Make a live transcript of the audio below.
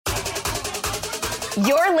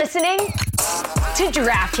You're listening to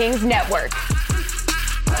DraftKings Network.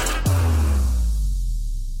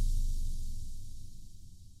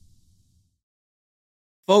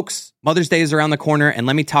 Folks, Mother's Day is around the corner, and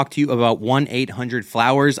let me talk to you about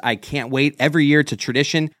 1-800-Flowers. I can't wait. Every year, it's a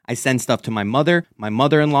tradition. I send stuff to my mother, my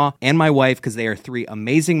mother-in-law, and my wife because they are three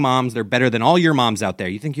amazing moms. They're better than all your moms out there.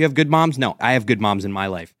 You think you have good moms? No, I have good moms in my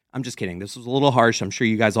life. I'm just kidding. This was a little harsh. I'm sure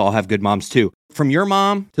you guys all have good moms too. From your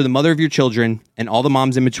mom to the mother of your children and all the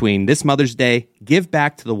moms in between, this Mother's Day, give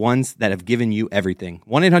back to the ones that have given you everything.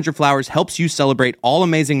 1-800-Flowers helps you celebrate all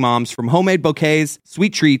amazing moms, from homemade bouquets,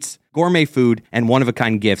 sweet treats, gourmet food, and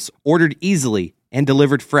one-of-a-kind gifts, ordered easily and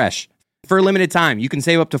delivered fresh. For a limited time, you can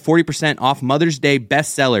save up to 40% off Mother's Day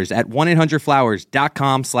bestsellers at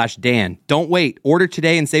 1-800-Flowers.com/Dan. Don't wait. Order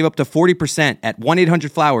today and save up to 40% at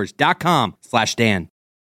 1-800-Flowers.com/Dan.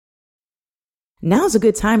 Now's a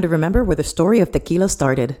good time to remember where the story of tequila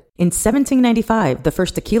started. In 1795, the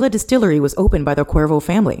first tequila distillery was opened by the Cuervo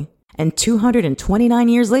family. And 229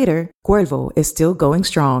 years later, Cuervo is still going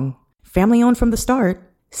strong. Family owned from the start,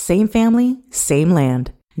 same family, same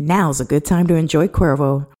land. Now's a good time to enjoy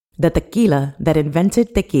Cuervo, the tequila that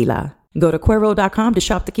invented tequila. Go to Cuervo.com to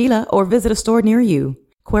shop tequila or visit a store near you.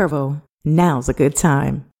 Cuervo, now's a good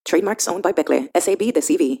time. Trademarks owned by Becle, SAB de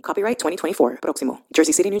CV. Copyright 2024. Proximo.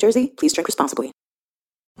 Jersey City, New Jersey. Please drink responsibly.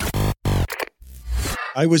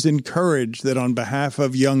 I was encouraged that on behalf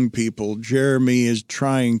of young people, Jeremy is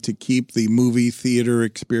trying to keep the movie theater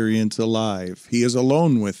experience alive. He is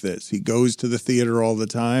alone with this. He goes to the theater all the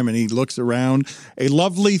time, and he looks around a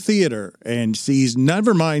lovely theater and sees,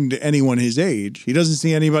 never mind anyone his age, he doesn't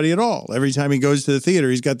see anybody at all. Every time he goes to the theater,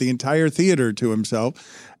 he's got the entire theater to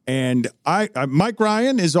himself. And Mike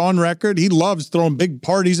Ryan is on record. He loves throwing big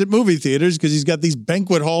parties at movie theaters because he's got these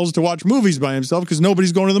banquet halls to watch movies by himself because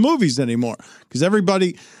nobody's going to the movies anymore. Because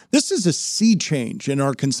this is a sea change in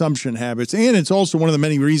our consumption habits. And it's also one of the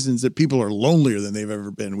many reasons that people are lonelier than they've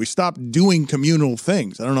ever been. We stopped doing communal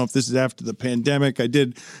things. I don't know if this is after the pandemic. I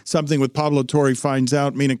did something with Pablo Torre Finds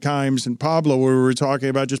Out, Mina Kimes, and Pablo, where we were talking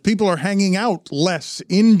about just people are hanging out less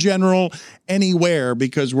in general anywhere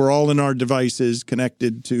because we're all in our devices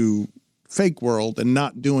connected to fake world and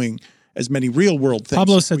not doing as many real world things.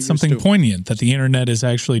 Pablo said something poignant, that the internet is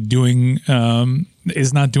actually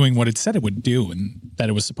is not doing what it said it would do, and that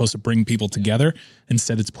it was supposed to bring people together.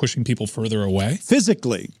 Instead, it's pushing people further away.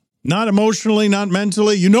 Physically, not emotionally, not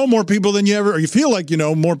mentally. You know more people than you ever, or you feel like you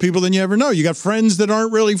know more people than you ever know. You got friends that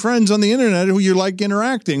aren't really friends on the internet who you like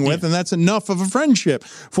interacting with, and that's enough of a friendship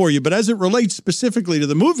for you. But as it relates specifically to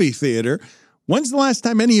the movie theater, when's the last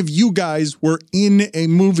time any of you guys were in a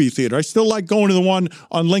movie theater? I still like going to the one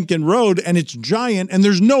on Lincoln Road, and it's giant, and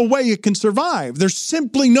there's no way it can survive. There's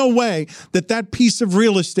simply no way that piece of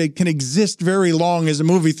real estate can exist very long as a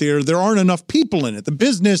movie theater. There aren't enough people in it. The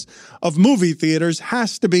business of movie theaters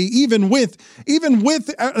has to be, even with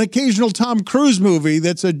an occasional Tom Cruise movie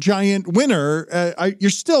that's a giant winner, you're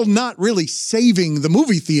still not really saving the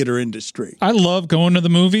movie theater industry. I love going to the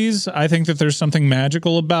movies. I think that there's something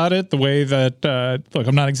magical about it, the way that look,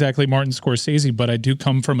 I'm not exactly Martin Scorsese, but I do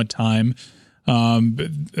come from a time,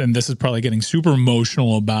 and this is probably getting super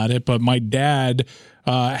emotional about it, but my dad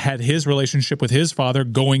had his relationship with his father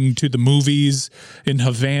going to the movies in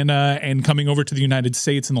Havana and coming over to the United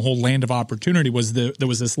States, and the whole land of opportunity there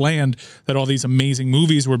was this land that all these amazing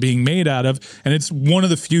movies were being made out of. And it's one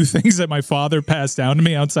of the few things that my father passed down to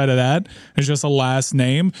me. Outside of that, it's just a last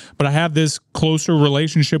name. But I have this closer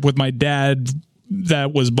relationship with my dad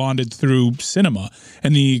that was bonded through cinema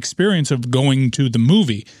and the experience of going to the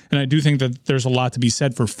movie. And I do think that there's a lot to be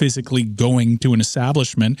said for physically going to an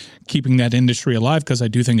establishment, keeping that industry alive, because I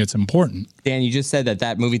do think it's important. Dan, you just said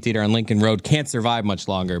that movie theater on Lincoln Road can't survive much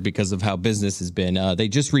longer because of how business has been. They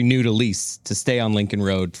just renewed a lease to stay on Lincoln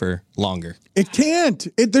Road for longer. It can't.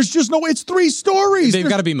 There's just no way. It's 3 stories. They've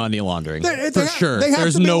got to be money laundering for sure.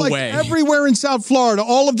 There's no way. Everywhere in South Florida,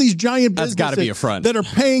 all of these giant businesses got to be a front that are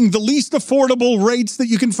paying the least affordable rates that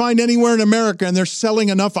you can find anywhere in America, and they're selling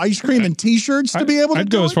enough ice cream and T-shirts to be able to I'd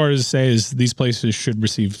go as far as to say is these places should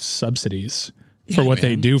receive subsidies for what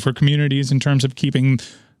they do for communities in terms of keeping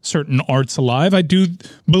certain arts alive. I do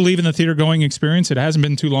believe in the theater going experience. It hasn't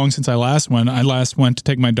been too long since I last went. I last went to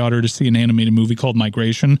take my daughter to see an animated movie called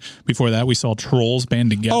Migration. Before that, we saw Trolls band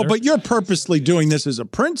together. Oh, but you're purposely doing this as a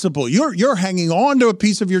principle. You're hanging on to a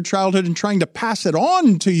piece of your childhood and trying to pass it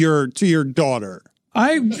on to your daughter.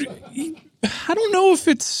 I don't know if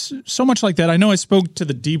it's so much like that. I know I spoke to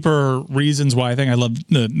the deeper reasons why I think I love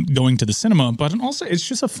going to the cinema, but also it's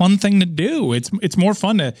just a fun thing to do. It's more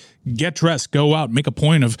fun to get dressed, go out, make a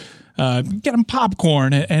point of getting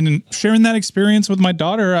popcorn and sharing that experience with my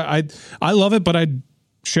daughter. I love it, but I'd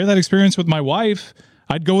share that experience with my wife.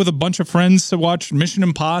 I'd go with a bunch of friends to watch Mission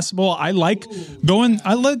Impossible. I like going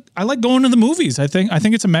to the movies. I think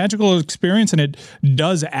it's a magical experience, and it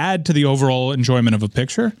does add to the overall enjoyment of a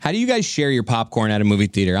picture. How do you guys share your popcorn at a movie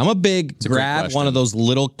theater? I'm a big grab one of those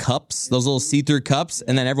little cups, those little see-through cups,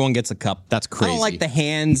 and then everyone gets a cup. That's crazy. I don't like the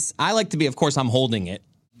hands. I like to be, of course, I'm holding it.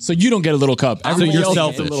 So you don't get a little cup. Everybody else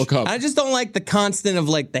gets a little cup. I just don't like the constant of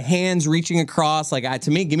like the hands reaching across. Like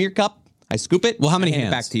to me, give me your cup. I scoop it. Well, how many hand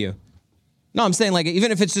hands? it back to you. No, I'm saying like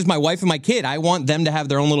even if it's just my wife and my kid, I want them to have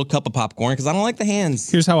their own little cup of popcorn because I don't like the hands.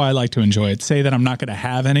 Here's how I like to enjoy it. Say that I'm not going to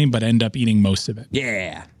have any, but end up eating most of it.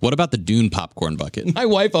 Yeah. What about the Dune popcorn bucket? My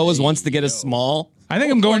wife always wants to get a small. I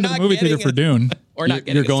think I'm going to the movie theater for Dune. Or not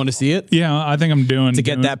You're going to see it? Yeah, I think I'm doing To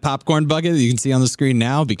get that popcorn bucket that you can see on the screen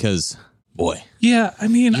now because, boy. Yeah, I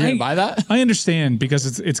mean, You're gonna buy that? I understand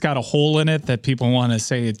because it's got a hole in it that people want to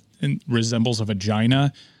say it resembles a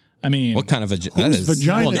vagina. I mean, What kind of vagina? Whose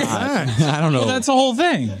vagina is that? I don't know. well, that's the whole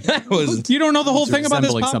thing. You don't know the whole thing about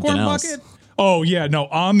this resembling popcorn something else. bucket? Oh yeah, no,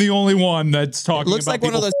 I'm the only one that's talking looks about like one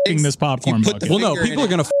of people those f***ing things this popcorn you put the bucket. Well, no, finger people in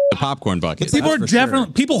are going to the popcorn bucket. People are That's for definitely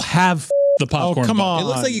sure. people have the popcorn. come bucket. on. It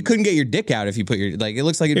looks like you couldn't get your dick out if you put your like. It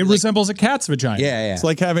looks like It resembles a cat's vagina. Yeah. It's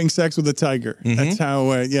like having sex with a tiger. That's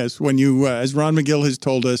how, yes, when you, as Ron McGill has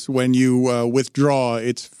told us, when you withdraw,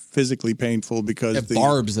 it's physically painful because Have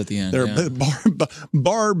barbs at the end. There, Yeah.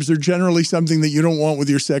 barbs are generally something that you don't want with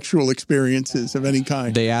your sexual experiences of any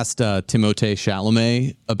kind. They asked Timothée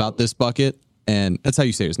Chalamet about this bucket, and that's how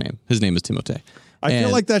you say his name. His name is Timothée. I feel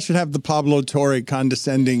And like that should have the Pablo Torre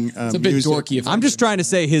condescending It's a bit music. dorky. If I'm just trying to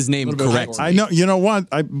say his name bit correctly. I know. You know what?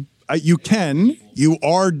 You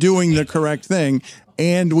are doing the correct thing,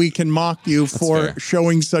 and we can mock you for fair.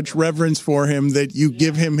 showing such reverence for him that you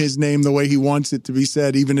give him his name the way he wants it to be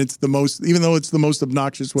said, even though it's the most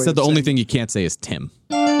obnoxious way. Said the of only saying thing you can't say is Tim.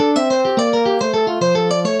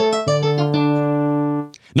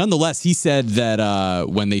 Nonetheless, he said that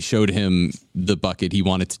when they showed him the bucket, he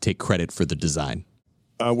wanted to take credit for the design.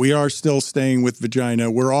 we are still staying with vagina.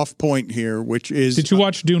 We're off point here, which is Did you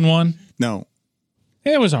watch Dune 1? no.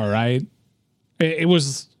 It was all right. It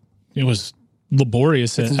was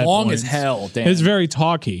laborious. It's at long points. as hell, Dan. It's very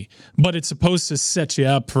talky, but it's supposed to set you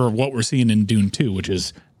up for what we're seeing in Dune 2, which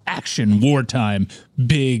is action, wartime,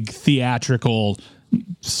 big theatrical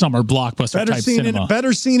summer blockbuster type cinema.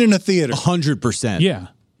 Better seen in a theater. 100%. Yeah.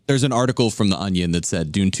 There's an article from The Onion that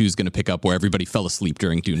said Dune 2 is going to pick up where everybody fell asleep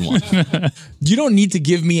during Dune 1. You don't need to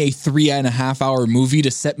give me a 3.5 hour movie to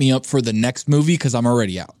set me up for the next movie because I'm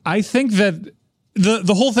already out. I think that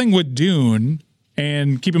the whole thing with Dune,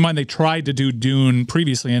 and keep in mind they tried to do Dune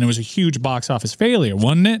previously, and it was a huge box office failure,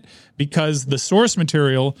 wasn't it? Because the source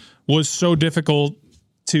material was so difficult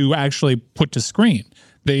to actually put to screen.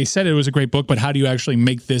 They said it was a great book, but how do you actually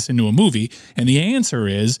make this into a movie? And the answer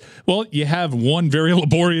is, well, you have one very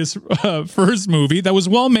laborious first movie that was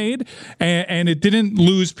well made and it didn't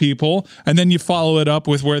lose people. And then you follow it up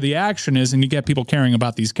with where the action is and you get people caring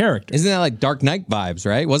about these characters. Isn't that like Dark Knight vibes,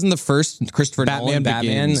 right? Wasn't the first Christopher Nolan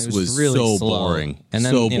Batman? Begins It was really so slow. boring. And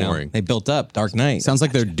then, So you know, boring. they built up Dark Knight. Sounds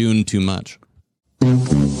like they're Dune too much.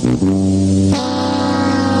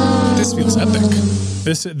 This feels epic.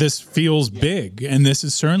 This feels big, and this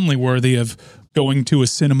is certainly worthy of going to a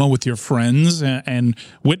cinema with your friends and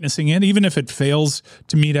witnessing it. Even if it fails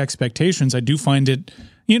to meet expectations, I do find it,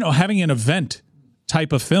 having an event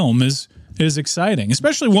type of film is exciting,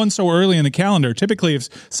 especially one so early in the calendar. Typically, if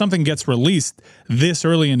something gets released this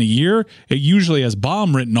early in the year, it usually has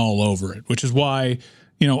bomb written all over it, which is why,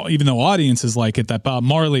 even though audiences like it, that Bob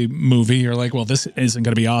Marley movie, you're like, well, this isn't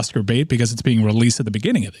going to be Oscar bait because it's being released at the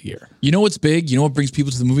beginning of the year. You know what's big? You know what brings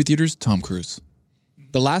people to the movie theaters? Tom Cruise.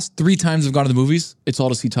 The last 3 times I've gone to the movies, it's all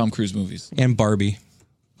to see Tom Cruise movies. And Barbie.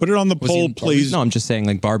 Put it on the he poll, in Barbie? please. No, I'm just saying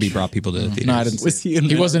like Barbie brought people to the theaters. No, I didn't see it.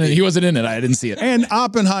 He wasn't in it. I didn't see it. And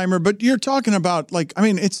Oppenheimer, but you're talking about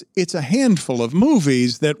it's a handful of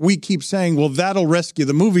movies that we keep saying, well, that'll rescue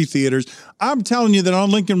the movie theaters. I'm telling you that on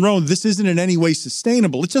Lincoln Road, this isn't in any way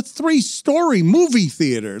sustainable. It's a 3-story movie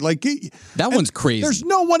theater. That one's crazy. There's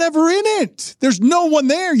no one ever in it. There's no one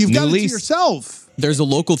there. You've got it to lease. yourself. There's a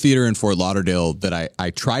local theater in Fort Lauderdale that I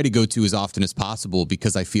try to go to as often as possible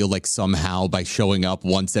because I feel like somehow by showing up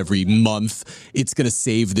once every month, it's going to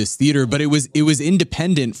save this theater. But it was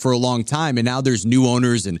independent for a long time, and now there's new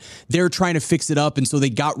owners, and they're trying to fix it up. And so they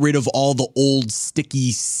got rid of all the old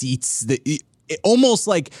sticky seats. Almost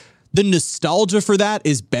like the nostalgia for that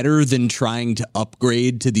is better than trying to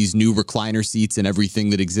upgrade to these new recliner seats and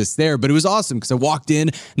everything that exists there. But it was awesome because I walked in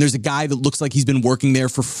and there's a guy that looks like he's been working there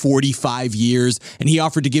for 45 years and he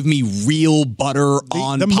offered to give me real butter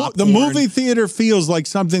on popcorn. The movie theater feels like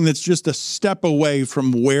something that's just a step away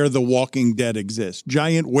from where The Walking Dead exists.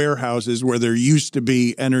 Giant warehouses where there used to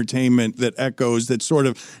be entertainment that echoes, that's sort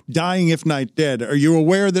of dying if not dead. Are you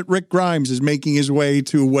aware that Rick Grimes is making his way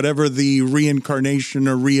to whatever the reincarnation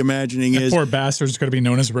or reimagining is? Poor bastard's going to be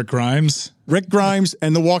known as Rick Grimes. Rick Grimes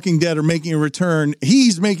and The Walking Dead are making a return.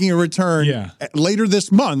 He's making a return later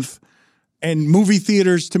this month. And movie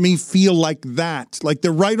theaters, to me, feel like that. Like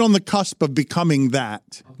they're right on the cusp of becoming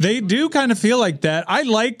that. They do kind of feel like that. I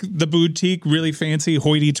like the boutique, really fancy,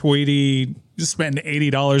 hoity-toity, spend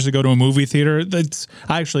 $80 to go to a movie theater.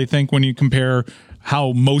 I actually think when you compare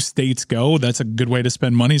how most states go, that's a good way to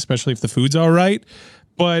spend money, especially if the food's all right.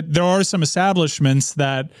 But there are some establishments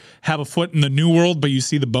that have a foot in the new world, but you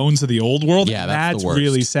see the bones of the old world. Yeah, that's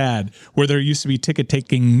really sad. Where there used to be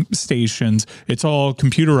ticket-taking stations, it's all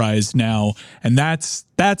computerized now, and that's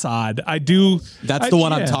odd. That's the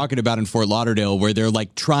one I'm talking about in Fort Lauderdale, where they're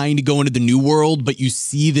like trying to go into the new world, but you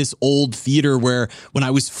see this old theater where when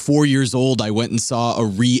I was 4 years old, I went and saw a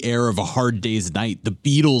re-air of A Hard Day's Night, the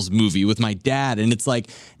Beatles movie with my dad. And it's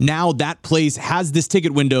like, now that place has this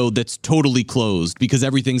ticket window that's totally closed because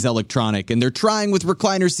everything's electronic. And they're trying with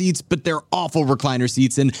recliner seats, but they're awful recliner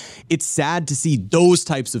seats. And it's sad to see those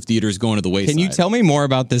types of theaters going to the wayside. Can you tell me more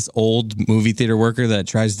about this old movie theater worker that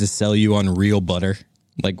tries to sell you on real butter?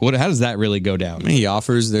 Like, what? How does that really go down? He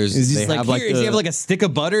offers. Does he have like a stick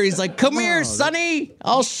of butter? He's like, "Come here, Sonny."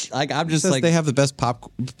 I'm just like, they have the best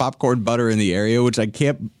popcorn butter in the area, which I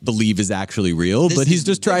can't believe is actually real. But he's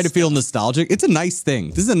just trying to feel nostalgic. It's a nice thing.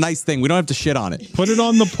 This is a nice thing. We don't have to shit on it. Put it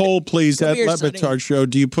on the poll, please, at here, Levitard Show.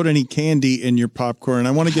 Do you put any candy in your popcorn?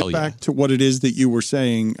 I want to get back to what it is that you were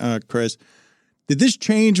saying, Chris. Did this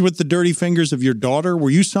change with the dirty fingers of your daughter? Were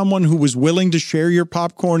you someone who was willing to share your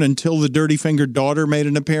popcorn until the dirty fingered daughter made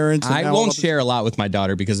an appearance? I won't share a lot with my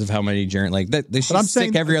daughter because of how many she's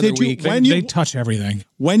sick every other week. They touch everything.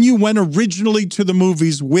 When you went originally to the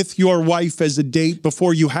movies with your wife as a date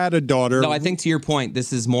before you had a daughter. No, I think to your point,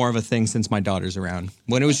 this is more of a thing since my daughter's around.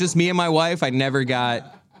 When it was just me and my wife, I never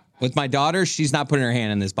got. With my daughter, she's not putting her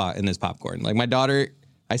hand in this popcorn. Like my daughter,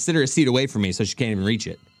 I sit her a seat away from me so she can't even reach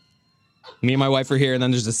it. Me and my wife are here, and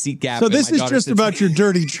then there's a seat gap. So this is just about your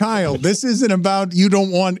dirty child. This isn't about you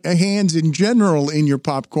don't want hands in general in your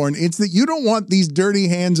popcorn. It's that you don't want these dirty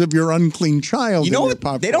hands of your unclean child in your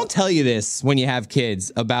popcorn. They don't tell you this when you have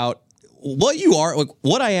kids about what you are. Like,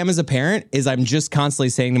 what I am as a parent is I'm just constantly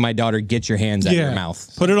saying to my daughter, get your hands out of your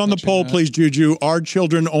mouth. Put it on the poll, please, Juju. Are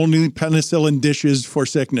children only penicillin dishes for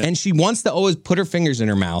sickness? And she wants to always put her fingers in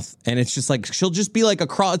her mouth. And it's just like, she'll just be like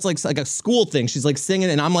it's like a school thing. She's like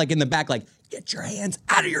singing, and I'm like in the back, like, get your hands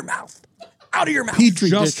out of your mouth. Out of your mouth.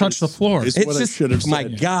 Petri just touch the floor. It's what I should have said. My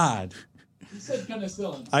God. Said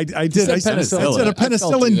penicillin. I did. I said a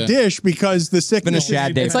penicillin dish because the sickness. Been a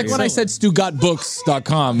shad day. It's like when I said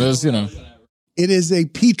StuGotBooks.com. It was, It is a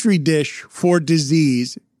petri dish for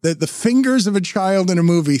disease. The fingers of a child in a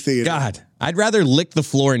movie theater. God, I'd rather lick the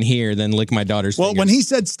floor in here than lick my daughter's fingers. When he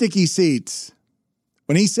said sticky seats,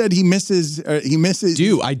 when he said he misses.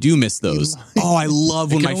 I do miss those. Oh, I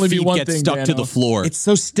love when my feet get stuck to the floor. It's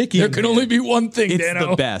so sticky. There can only be one thing, It's Dano.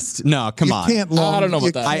 the best. No, come on. Can't long. I don't know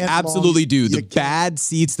about that. I absolutely do. The bad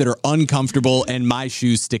seats that are uncomfortable and my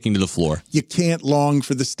shoes sticking to the floor. You can't long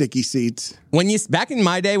for the sticky seats. Back in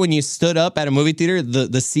my day, when you stood up at a movie theater,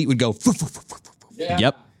 the seat would go.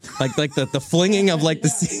 Yep. Like the flinging of like the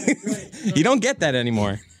seat. You don't get that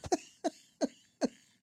anymore.